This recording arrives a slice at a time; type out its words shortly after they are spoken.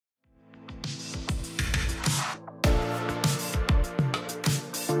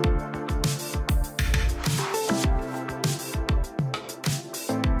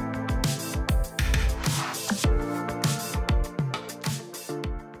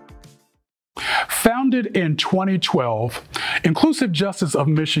Founded in 2012, Inclusive Justice of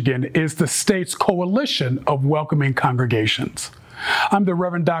Michigan is the state's coalition of welcoming congregations. I'm the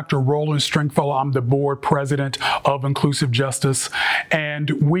Reverend Dr. Roland Stringfellow. I'm the board president of Inclusive Justice, and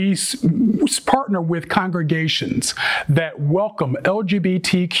we partner with congregations that welcome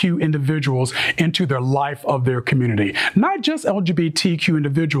LGBTQ individuals into their life of their community. Not just LGBTQ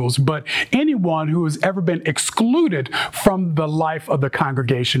individuals, but anyone who has ever been excluded from the life of the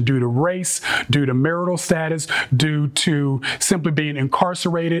congregation due to race, due to marital status, due to simply being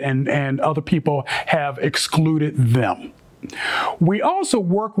incarcerated, and other people have excluded them. We also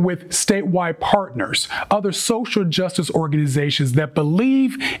work with statewide partners, other social justice organizations that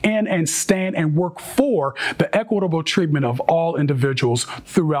believe in and stand and work for the equitable treatment of all individuals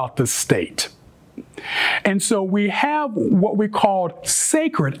throughout the state. And so we have what we call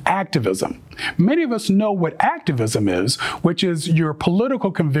sacred activism. Many of us know what activism is, which is your political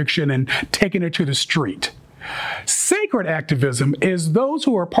conviction and taking it to the street. Sacred activism is those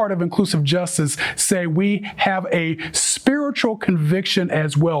who are part of Inclusive Justice say we have a spiritual conviction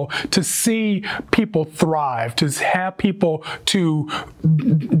as well to see people thrive, to have people to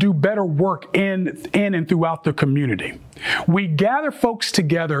do better work in and throughout the community. We gather folks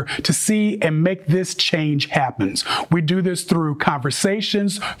together to see and make this change happen. We do this through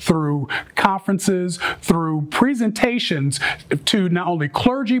conversations, through conferences, through presentations to not only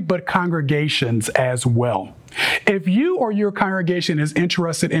clergy, but congregations as well. If you or your congregation is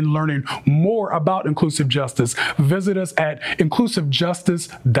interested in learning more about inclusive justice, visit us at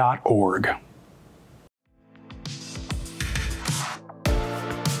inclusivejustice.org.